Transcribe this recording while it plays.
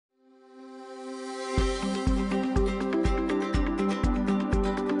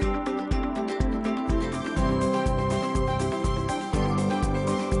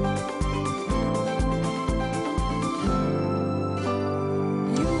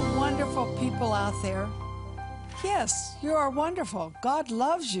people out there. Yes, you are wonderful. God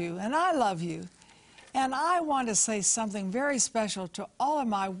loves you, and I love you. And I want to say something very special to all of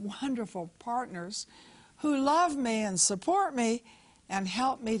my wonderful partners who love me and support me and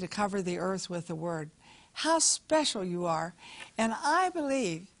help me to cover the earth with the Word. How special you are. And I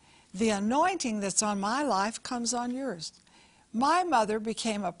believe the anointing that's on my life comes on yours. My mother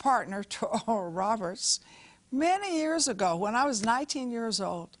became a partner to Oral Roberts many years ago when I was 19 years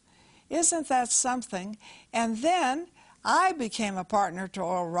old. Isn't that something? And then I became a partner to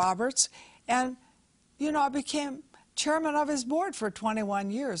Oral Roberts, and, you know, I became chairman of his board for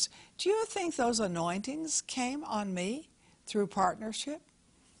 21 years. Do you think those anointings came on me through partnership?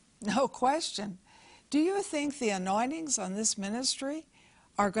 No question. Do you think the anointings on this ministry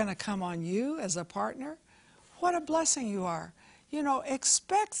are going to come on you as a partner? What a blessing you are. You know,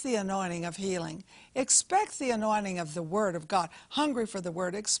 expect the anointing of healing. Expect the anointing of the Word of God. Hungry for the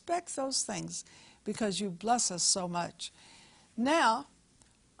Word. Expect those things because you bless us so much. Now,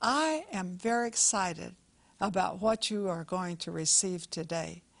 I am very excited about what you are going to receive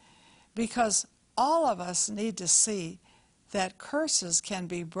today because all of us need to see that curses can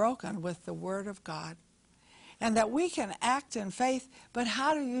be broken with the Word of God and that we can act in faith, but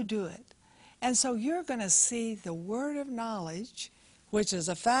how do you do it? And so you're going to see the word of knowledge, which is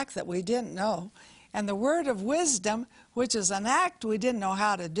a fact that we didn't know, and the word of wisdom, which is an act we didn't know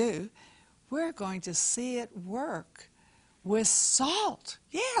how to do. We're going to see it work with salt,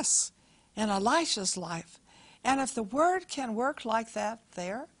 yes, in Elisha's life. And if the word can work like that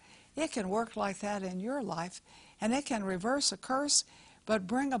there, it can work like that in your life, and it can reverse a curse, but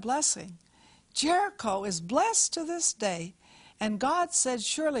bring a blessing. Jericho is blessed to this day. And God said,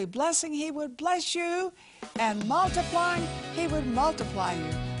 surely blessing, He would bless you, and multiplying, He would multiply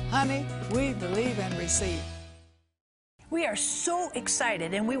you. Honey, we believe and receive. We are so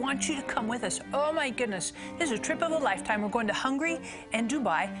excited, and we want you to come with us. Oh my goodness, this is a trip of a lifetime. We're going to Hungary and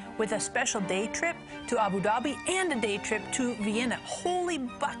Dubai with a special day trip to Abu Dhabi and a day trip to Vienna. Holy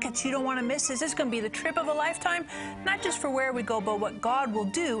buckets, you don't want to miss this. This is going to be the trip of a lifetime, not just for where we go, but what God will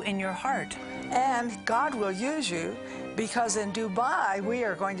do in your heart. And God will use you, because in Dubai, we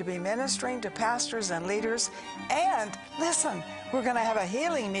are going to be ministering to pastors and leaders. And listen, we're going to have a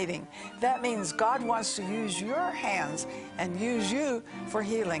healing meeting. That means God wants to use your hands and use you for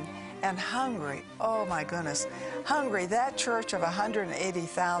healing. And Hungary, oh my goodness, Hungary, that church of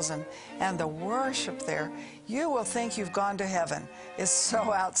 180,000 and the worship there, you will think you've gone to heaven. It's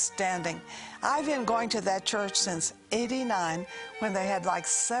so outstanding. I've been going to that church since '89 when they had like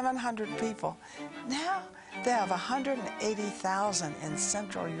 700 people. Now they have 180,000 in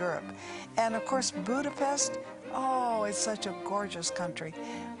Central Europe. And of course, Budapest, oh, it's such a gorgeous country.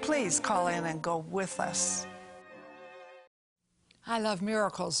 Please call in and go with us. I love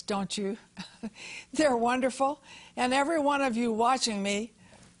miracles, don't you? They're wonderful. And every one of you watching me,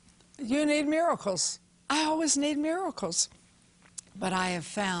 you need miracles. I always need miracles. But I have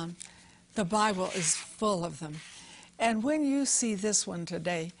found the Bible is full of them. And when you see this one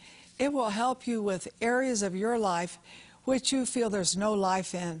today, it will help you with areas of your life which you feel there's no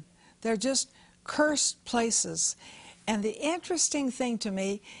life in. They're just cursed places. And the interesting thing to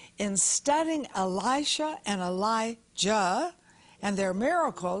me in studying Elisha and Elijah and their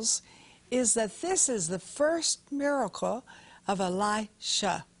miracles is that this is the first miracle of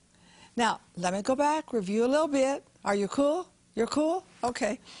Elisha. Now, let me go back, review a little bit. Are you cool? You're cool?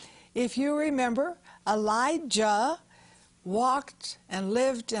 Okay. If you remember, Elijah walked and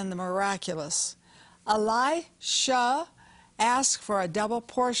lived in the miraculous. Elisha asked for a double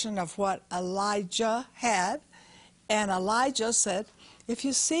portion of what Elijah had, and Elijah said, if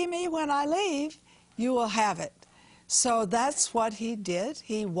you see me when I leave, you will have it. So that's what he did.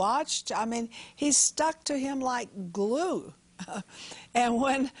 He watched. I mean, he stuck to him like glue. And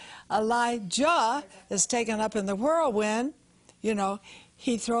when Elijah is taken up in the whirlwind, you know,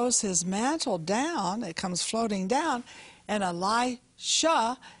 he throws his mantle down, it comes floating down, and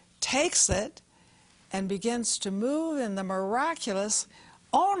Elisha takes it and begins to move in the miraculous.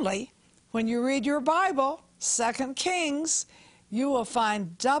 Only when you read your Bible, 2 Kings, you will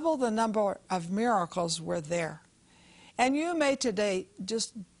find double the number of miracles were there. And you may today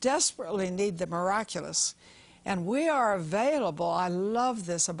just desperately need the miraculous. And we are available, I love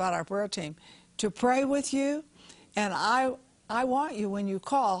this about our prayer team, to pray with you. And I want you, when you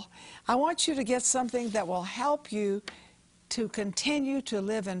call, I want you to get something that will help you to continue to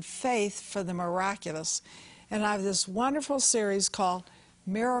live in faith for the miraculous. And I have this wonderful series called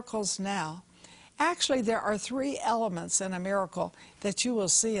Miracles Now. Actually, there are 3 elements in a miracle that you will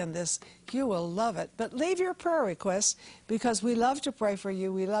see in this. You will love it. But leave your prayer requests, because we love to pray for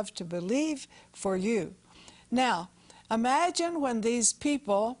you. We love to believe for you. Now, imagine when these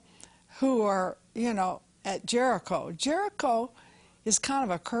people who are, at Jericho. Jericho is kind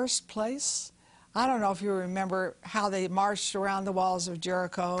of a cursed place. I don't know if you remember how they marched around the walls of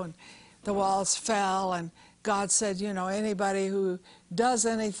Jericho and the walls fell, and God said, anybody who does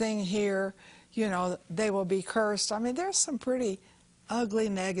anything here, they will be cursed. I mean, there's some pretty ugly,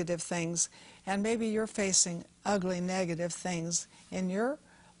 negative things, and maybe you're facing ugly, negative things in your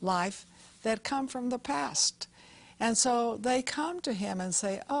life that come from the past. And so they come to him and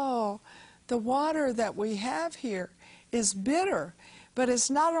say, oh, the water that we have here is bitter. But it's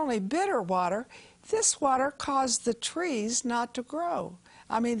not only bitter water, this water caused the trees not to grow.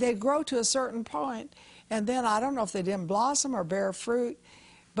 I mean, they grow to a certain point, and then I don't know if they didn't blossom or bear fruit,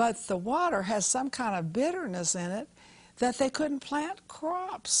 but the water has some kind of bitterness in it that they couldn't plant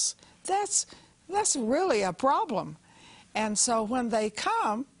crops. That's really a problem. And so when they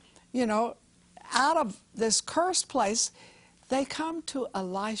come, out of this cursed place, they come to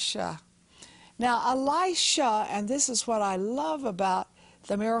Elisha. Now, Elisha, and this is what I love about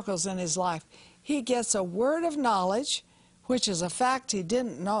the miracles in his life, he gets a word of knowledge, which is a fact he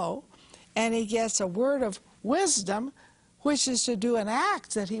didn't know, and he gets a word of wisdom, which is to do an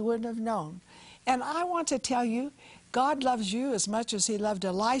act that he wouldn't have known. And I want to tell you, God loves you as much as he loved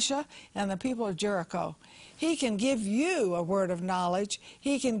Elisha and the people of Jericho. He can give you a word of knowledge.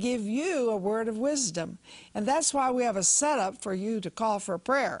 He can give you a word of wisdom. And that's why we have a setup for you to call for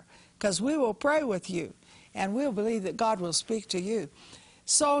prayer, because we will pray with you, and we'll believe that God will speak to you.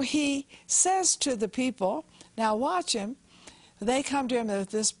 So he says to the people, now watch him, they come to him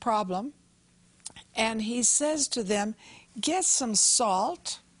with this problem, and he says to them, get some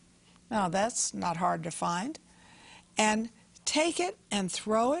salt. Now that's not hard to find. And take it and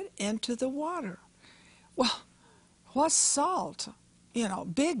throw it into the water. Well, what's salt?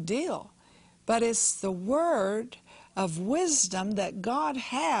 Big deal. But it's the word of wisdom that God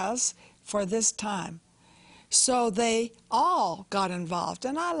has for this time. So they all got involved,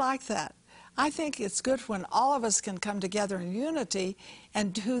 and I like that. I think it's good when all of us can come together in unity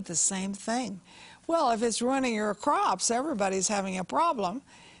and do the same thing. Well, if it's ruining your crops, everybody's having a problem.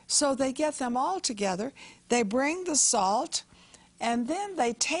 So they get them all together. They bring the salt, and then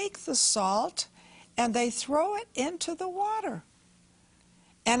they take the salt and they throw it into the water.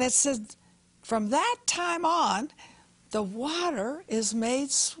 And it says, from that time on, the water is made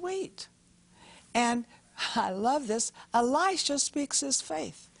sweet. And I love this. Elisha speaks his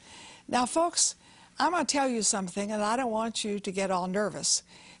faith. Now, folks, I'm going to tell you something, and I don't want you to get all nervous,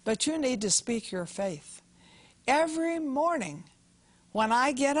 but you need to speak your faith. Every morning when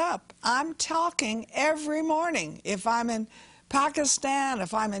I get up, I'm talking every morning. If I'm in Pakistan,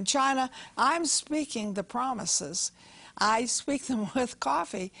 if I'm in China, I'm speaking the promises. I speak them with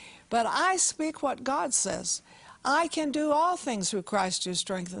coffee, but I speak what God says. I can do all things through Christ who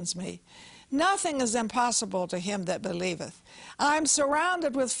strengthens me. Nothing is impossible to him that believeth. I'm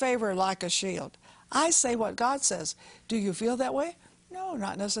surrounded with favor like a shield. I say what God says. Do you feel that way? No,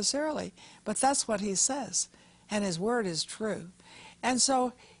 not necessarily. But that's what he says. And his word is true. And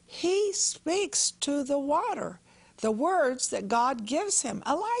so he speaks to the water, the words that God gives him.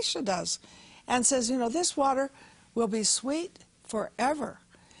 Elisha does. And says, this water will be sweet forever.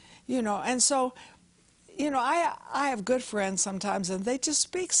 And so, I have good friends sometimes, and they just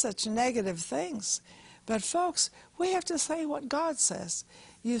speak such negative things. But folks, we have to say what God says.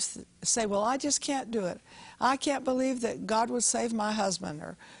 You say, well, I just can't do it. I can't believe that God would save my husband.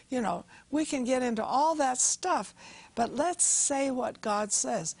 Or, we can get into all that stuff. But let's say what God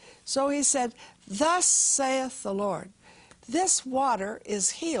says. So he said, thus saith the Lord, this water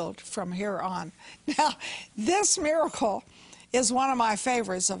is healed from here on. Now, this miracle is one of my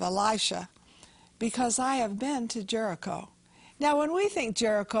favorites of Elisha, because I have been to Jericho. Now, when we think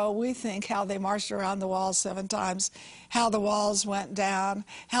Jericho, we think how they marched around the walls 7 times, how the walls went down,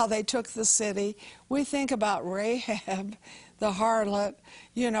 how they took the city. We think about Rahab, the harlot,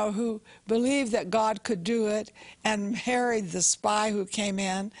 who believed that God could do it and married the spy who came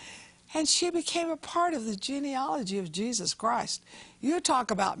in. And she became a part of the genealogy of Jesus Christ. You talk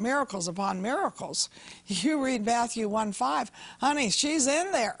about miracles upon miracles. You read Matthew 1:5. Honey, she's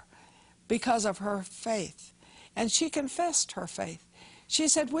in there because of her faith. And she confessed her faith. She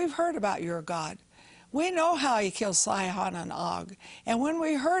said, we've heard about your God. We know how he killed Sihon and Og. And when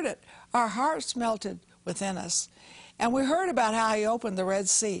we heard it, our hearts melted within us. And we heard about how he opened the Red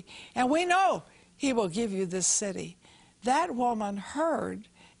Sea. And we know he will give you this city. That woman heard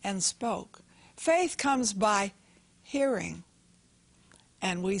and spoke. Faith comes by hearing,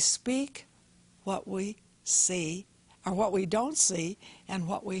 and we speak what we see, or what we don't see, and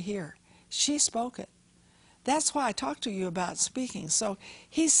what we hear. She spoke it. That's why I talked to you about speaking. So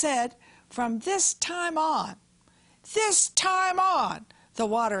he said, from this time on, the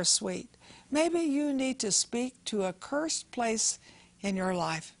water is sweet. Maybe you need to speak to a cursed place in your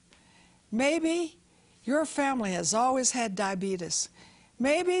life. Maybe your family has always had diabetes.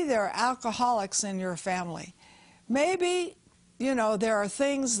 Maybe there are alcoholics in your family. Maybe, there are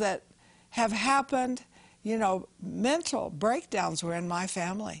things that have happened, mental breakdowns were in my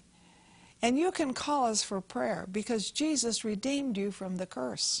family. And you can call us for prayer because Jesus redeemed you from the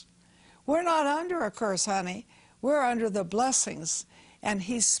curse. We're not under a curse, honey. We're under the blessings. And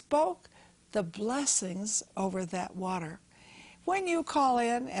he spoke the blessings over that water. When you call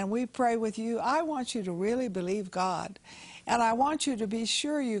in and we pray with you, I want you to really believe God. And I want you to be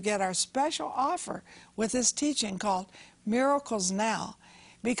sure you get our special offer with this teaching called Miracles Now,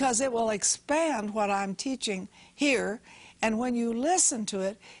 because it will expand what I'm teaching here. And when you listen to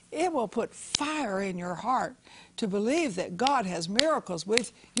it, it will put fire in your heart to believe that God has miracles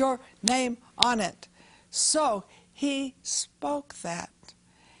with your name on it. So he spoke that.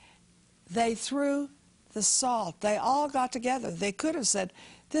 They threw the salt. They all got together. They could have said,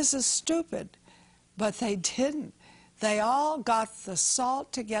 this is stupid, but they didn't. They all got the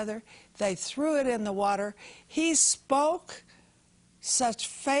salt together. They threw it in the water. He spoke such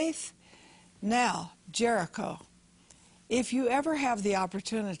faith. Now, Jericho. If you ever have the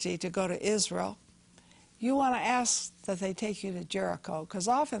opportunity to go to Israel, you want to ask that they take you to Jericho, because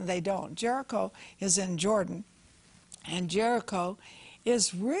often they don't. Jericho is in Jordan, and Jericho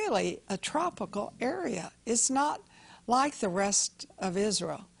is really a tropical area. It's not like the rest of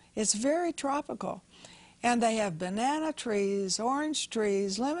Israel. It's very tropical. And they have banana trees, orange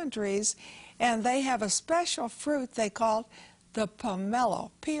trees, lemon trees, and they have a special fruit they call the pomelo,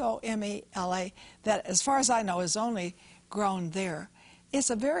 P-O-M-E-L-A, that, as far as I know, is only grown there.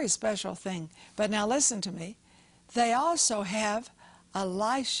 It's a very special thing. But now listen to me. They also have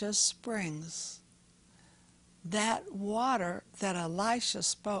Elisha springs. That water that Elisha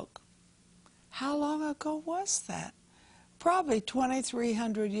spoke. How long ago was that? Probably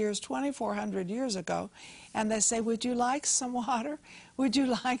 2,300 years, 2,400 years ago. And they say, would you like some water? Would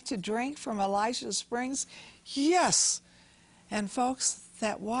you like to drink from Elisha springs? Yes. And folks,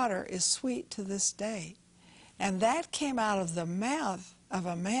 that water is sweet to this day. And that came out of the mouth of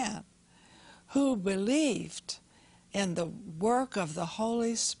a man who believed in the work of the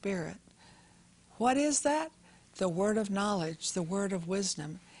Holy Spirit. What is that? The word of knowledge, the word of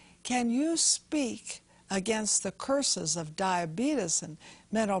wisdom. Can you speak against the curses of diabetes and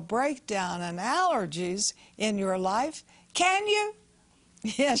mental breakdown and allergies in your life? Can you?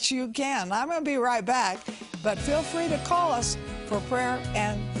 Yes, you can. I'm going to be right back, but feel free to call us for prayer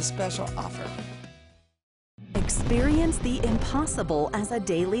and the special offer. Experience the impossible as a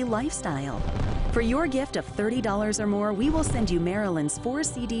daily lifestyle. For your gift of $30 or more, we will send you Marilyn's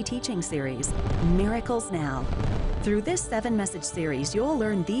 4-CD teaching series, Miracles Now. Through this 7-message series, you'll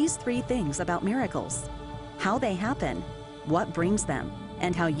learn these 3 things about miracles: how they happen, what brings them,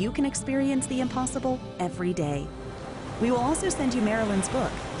 and how you can experience the impossible every day. We will also send you Marilyn's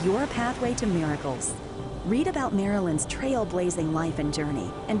book, Your Pathway to Miracles. Read about Marilyn's trailblazing life and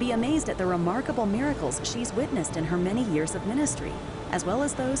journey, and be amazed at the remarkable miracles she's witnessed in her many years of ministry, as well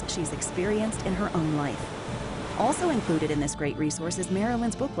as those she's experienced in her own life. Also included in this great resource is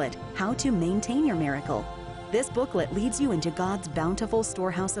Marilyn's booklet, How to Maintain Your Miracle. This booklet leads you into God's bountiful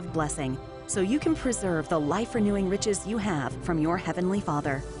storehouse of blessing, so you can preserve the life-renewing riches you have from your Heavenly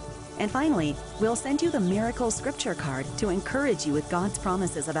Father. And finally, we'll send you the Miracle Scripture card to encourage you with God's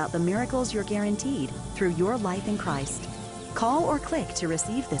promises about the miracles you're guaranteed through your life in Christ. Call or click to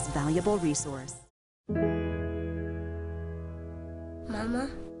receive this valuable resource. Mama,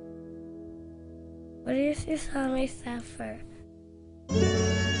 what is your song suffer?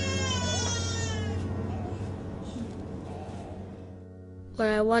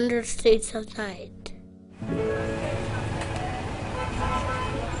 When I wander streets of night.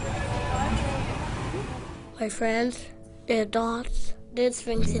 My friends, their thoughts, their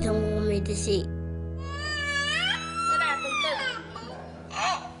things they don't want me to see.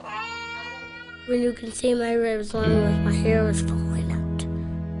 When you can see my ribs one with my hair is falling out.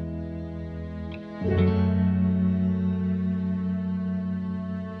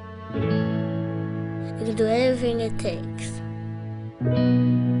 You can do everything it takes.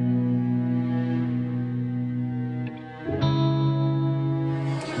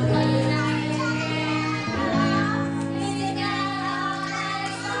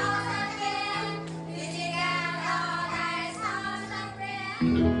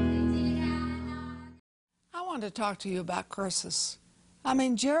 talk to you about curses. I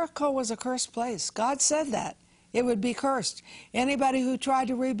mean, Jericho was a cursed place. God said that. It would be cursed. Anybody who tried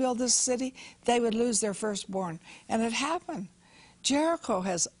to rebuild this city, they would lose their firstborn. And it happened. Jericho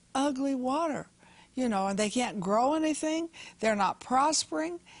has ugly water, you know, and they can't grow anything. They're not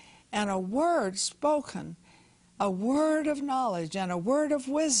prospering. And a word spoken, a word of knowledge and a word of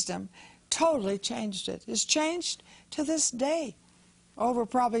wisdom totally changed it. It's changed to this day. Over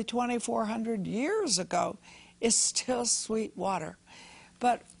probably 2,400 years ago, it's still sweet water.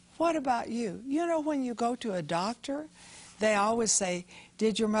 But what about you? You know, when you go to a doctor, they always say,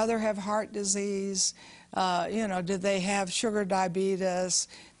 did your mother have heart disease? You know, did they have sugar diabetes?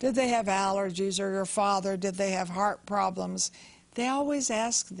 Did they have allergies? Or your father, did they have heart problems? They always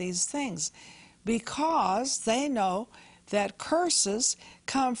ask these things because they know that curses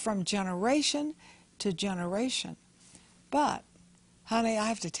come from generation to generation. But, honey, I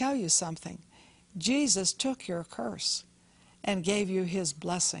have to tell you something. Jesus took your curse and gave you his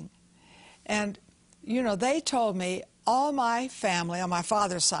blessing. And, you know, they told me all my family on my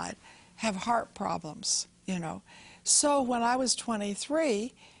father's side have heart problems, you know. So when I was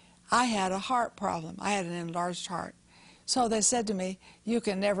 23, I had a heart problem. I had an enlarged heart. So they said to me, you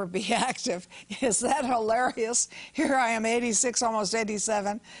can never be active. Is that hilarious? Here I am, 86, almost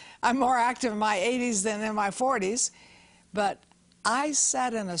 87. I'm more active in my 80s than in my 40s. But I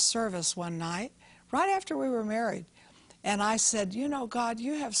sat in a service one night, right after we were married, and I said, you know, God,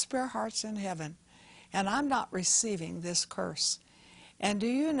 you have spare hearts in heaven, and I'm not receiving this curse. And do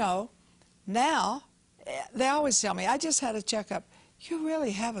you know, now, they always tell me, I just had a checkup. You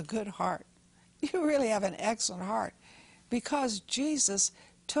really have a good heart. You really have an excellent heart. Because Jesus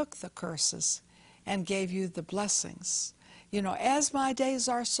took the curses and gave you the blessings. You know, as my days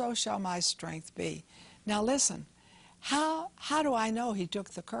are, so shall my strength be. Now listen, how do I know he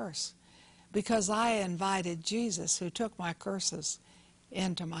took the curse? Because I invited Jesus, who took my curses,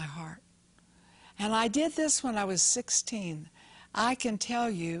 into my heart. And I did this when I was 16. I can tell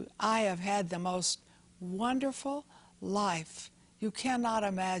you, I have had the most wonderful life you cannot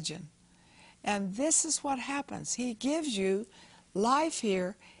imagine. And this is what happens. He gives you life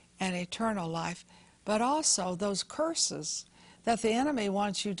here and eternal life, but also those curses that the enemy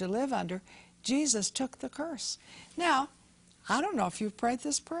wants you to live under. Jesus took the curse. Now, I don't know if you've prayed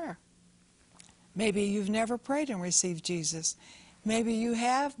this prayer. Maybe you've never prayed and received Jesus. Maybe you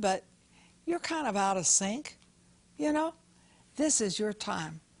have, but you're kind of out of sync. You know, this is your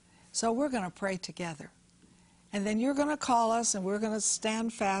time. So we're going to pray together. And then you're going to call us, and we're going to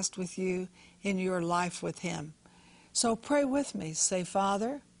stand fast with you in your life with him. So pray with me. Say,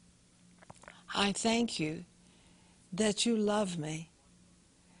 Father, I thank you that you love me.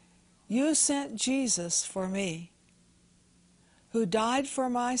 You sent Jesus for me, who died for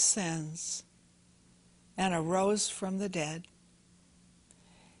my sins and arose from the dead.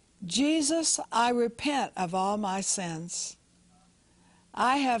 Jesus, I repent of all my sins.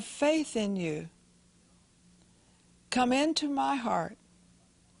 I have faith in you. Come into my heart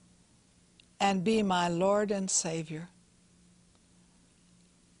and be my Lord and Savior.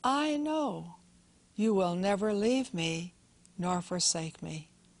 I know you will never leave me nor forsake me.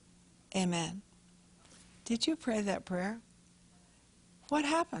 Amen. Did you pray that prayer? What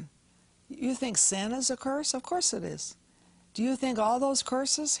happened? You think sin is a curse? Of course it is. Do you think all those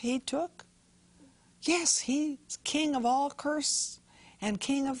curses he took? Yes, he's king of all curse and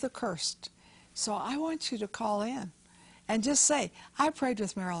king of the cursed. So I want you to call in and just say, I prayed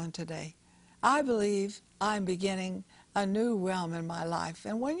with Marilyn today. I believe I'm beginning a new realm in my life.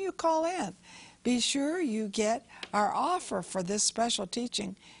 And when you call in, be sure you get our offer for this special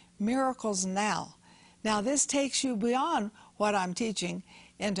teaching, Miracles Now. Now, this takes you beyond what I'm teaching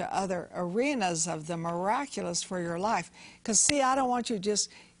into other arenas of the miraculous for your life. Because, see, I don't want you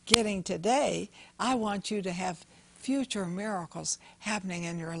just getting today. I want you to have future miracles happening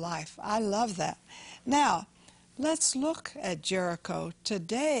in your life. I love that. Now, let's look at Jericho.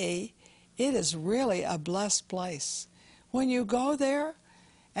 Today, it is really a blessed place. When you go there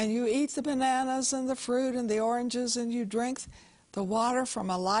and you eat the bananas and the fruit and the oranges and you drink the water from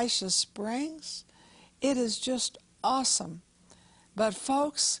Elisha's springs, it is just awesome. But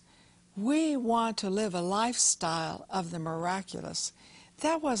folks, we want to live a lifestyle of the miraculous.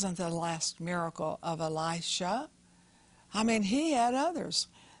 That wasn't the last miracle of Elisha. I mean, he had others.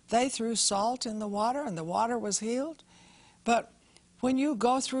 They threw salt in the water and the water was healed. But when you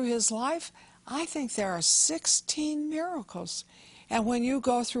go through his life, I think there are 16 miracles. And when you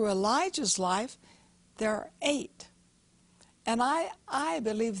go through Elijah's life, there are 8. And I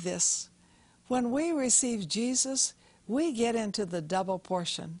believe this. When we receive Jesus, we get into the double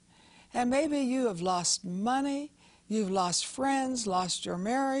portion. And maybe you have lost money, you've lost friends, lost your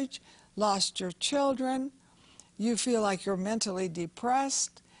marriage, lost your children. You feel like you're mentally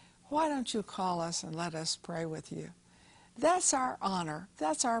depressed. Why don't you call us and let us pray with you? That's our honor.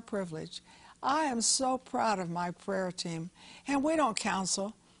 That's our privilege. I am so proud of my prayer team. And we don't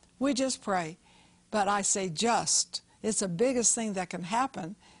counsel. We just pray. But I say just. It's the biggest thing that can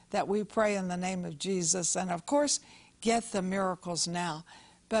happen, that we pray in the name of Jesus. And, of course, get the miracles now.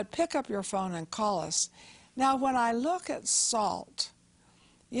 But pick up your phone and call us. Now, when I look at salt,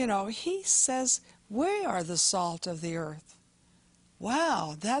 you know, he says we are the salt of the earth.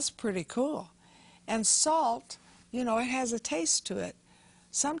 Wow, that's pretty cool. And salt, you know, it has a taste to it.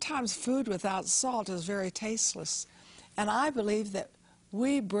 Sometimes food without salt is very tasteless. And I believe that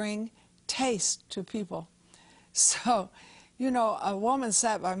we bring taste to people. So, you know, a woman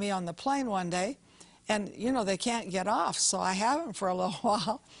sat by me on the plane one day, and, you know, they can't get off, so I have them for a little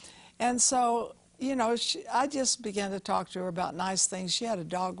while. And so, you know, I just began to talk to her about nice things. She had a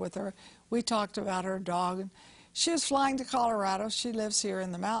dog with her. We talked about her dog. She was flying to Colorado. She lives here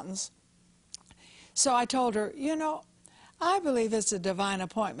in the mountains. So I told her, you know, I believe it's a divine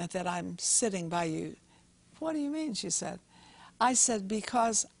appointment that I'm sitting by you. What do you mean? She said. I said,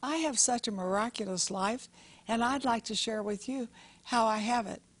 because I have such a miraculous life, and I'd like to share with you how I have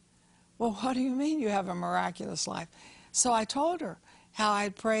it. Well, what do you mean you have a miraculous life? So I told her how I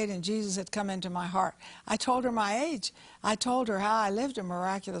had prayed and Jesus had come into my heart. I told her my age. I told her how I lived a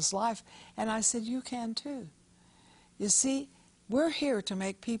miraculous life. And I said, you can too. You see, we're here to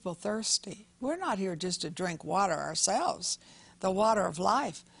make people thirsty. We're not here just to drink water ourselves, the water of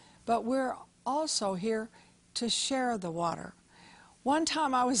life, but we're also here to share the water. One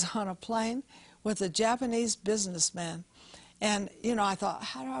time I was on a plane with a Japanese businessman, and, you know, I thought,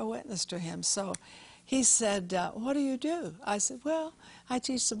 how do I witness to him? So he said, what do you do? I said, well, I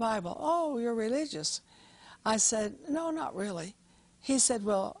teach the Bible. Oh, you're religious. I said, no, not really. He said,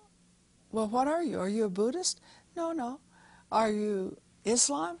 well, what are you? Are you a Buddhist? No, no. Are you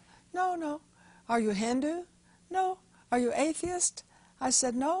Islam? No, no. Are you Hindu? No. Are you atheist? I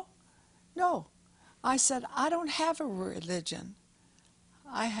said, no, no. I said, I don't have a religion.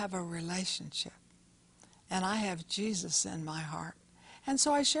 I have a relationship. And I have Jesus in my heart. And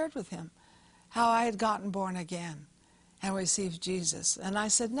so I shared with him how I had gotten born again and received Jesus. And I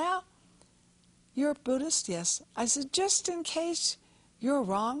said, now, you're Buddhist? Yes. I said, just in case you're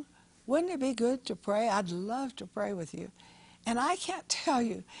wrong, wouldn't it be good to pray? I'd love to pray with you. And I can't tell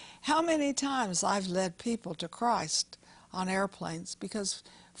you how many times I've led people to Christ on airplanes because,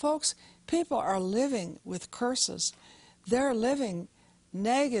 folks, people are living with curses. They're living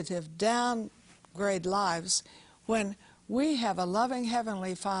negative, downgrade lives when we have a loving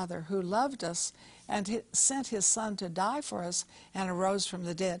Heavenly Father who loved us and sent His Son to die for us and arose from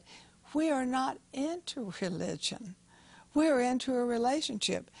the dead. We are not into religion. We're into a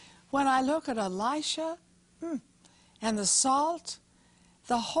relationship. When I look at Elisha and the salt,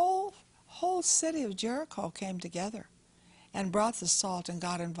 the whole city of Jericho came together and brought the salt and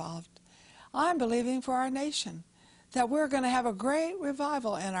got involved. I'm believing for our nation that we're going to have a great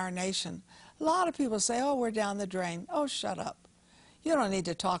revival in our nation. A lot of people say, oh, we're down the drain. Oh, shut up. You don't need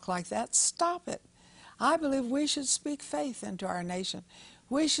to talk like that. Stop it. I believe we should speak faith into our nation.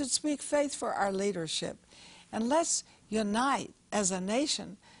 We should speak faith for our leadership. And let's unite as a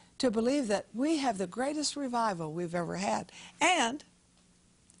nation to believe that we have the greatest revival we've ever had. And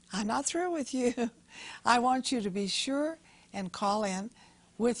I'm not through with you. I want you to be sure and call in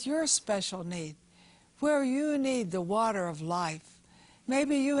with your special need, where you need the water of life.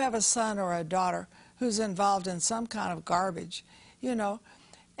 Maybe you have a son or a daughter who's involved in some kind of garbage, you know,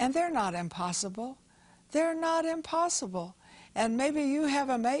 and they're not impossible. They're not impossible. And maybe you have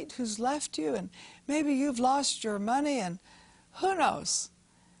a mate who's left you, and maybe you've lost your money, and who knows?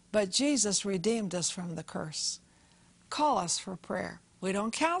 But Jesus redeemed us from the curse. Call us for prayer. We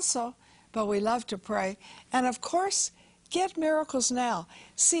don't counsel, but we love to pray. And of course, get miracles now.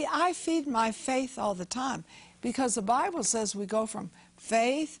 See, I feed my faith all the time because the Bible says we go from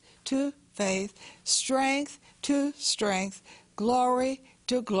faith to faith, strength to strength, glory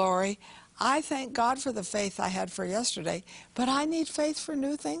to glory. I thank God for the faith I had for yesterday, but I need faith for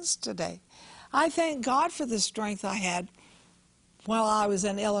new things today. I thank God for the strength I had while I was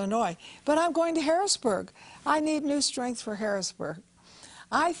in Illinois, but I'm going to Harrisburg. I need new strength for Harrisburg.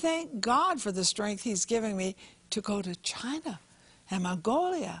 I thank God for the strength He's giving me to go to China and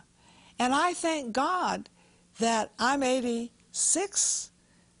Mongolia. And I thank God that I'm 86,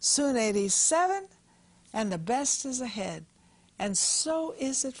 soon 87, and the best is ahead. And so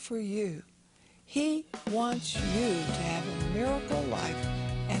is it for you. He wants you to have a miracle life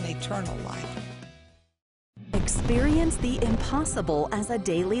and and eternal life. Experience the impossible as a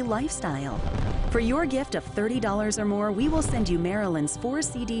daily lifestyle. For your gift of $30 or more, we will send you Marilyn's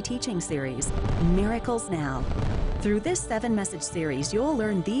 4-CD teaching series, Miracles Now. Through this 7-message series, you'll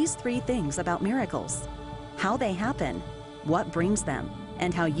learn these 3 things about miracles: how they happen, what brings them,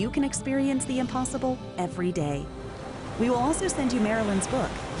 and how you can experience the impossible every day. We will also send you Marilyn's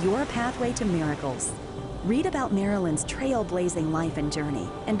book, Your Pathway to Miracles. Read about Marilyn's trailblazing life and journey,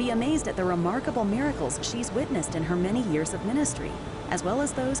 and be amazed at the remarkable miracles she's witnessed in her many years of ministry, as well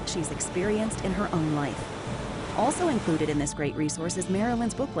as those she's experienced in her own life. Also included in this great resource is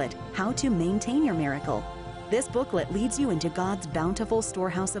Marilyn's booklet, How to Maintain Your Miracle. This booklet leads you into God's bountiful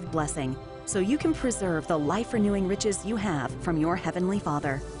storehouse of blessing, so you can preserve the life-renewing riches you have from your Heavenly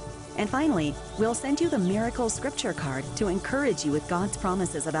Father. And finally, we'll send you the Miracle Scripture card to encourage you with God's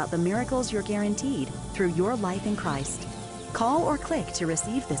promises about the miracles you're guaranteed through your life in Christ. Call or click to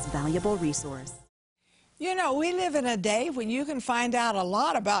receive this valuable resource. You know, we live in a day when you can find out a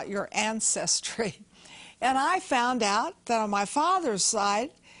lot about your ancestry. And I found out that on my father's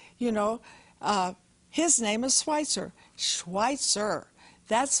side, you know, his name is Schweitzer. Schweitzer.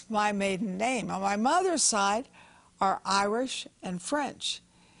 That's my maiden name. On my mother's side are Irish and French.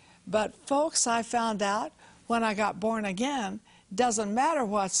 But folks, I found out when I got born again, doesn't matter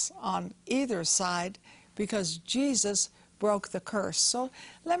what's on either side, because Jesus broke the curse. So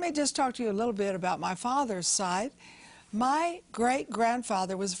let me just talk to you a little bit about my father's side. My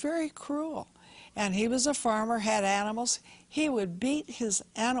great-grandfather was very cruel, and he was a farmer, had animals. He would beat his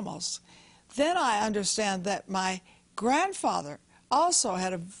animals. Then I understand that my grandfather also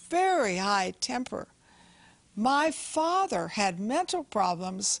had a very high temper. My father had mental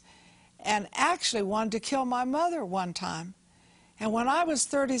problems and actually wanted to kill my mother one time. And when I was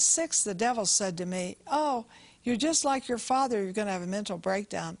 36, the devil said to me, "Oh, you're just like your father. You're going to have a mental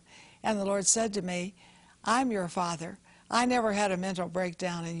breakdown." And the Lord said to me, "I'm your father. I never had a mental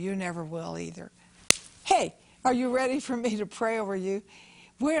breakdown, and you never will either." Hey, are you ready for me to pray over you?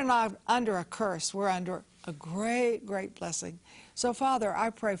 We're not under a curse. We're under a great, great blessing. So, Father,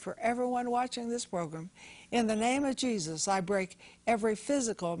 I pray for everyone watching this program. In the name of Jesus, I break every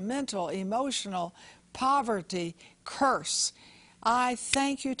physical, mental, emotional, poverty curse. I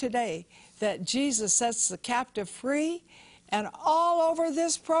thank you today that Jesus sets the captive free, and all over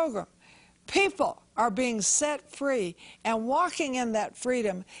this program, people are being set free and walking in that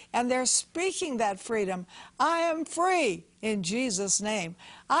freedom, and they're speaking that freedom. I am free in Jesus' name.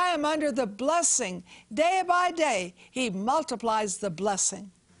 I am under the blessing. Day by day, He multiplies the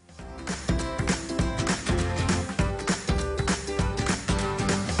blessing.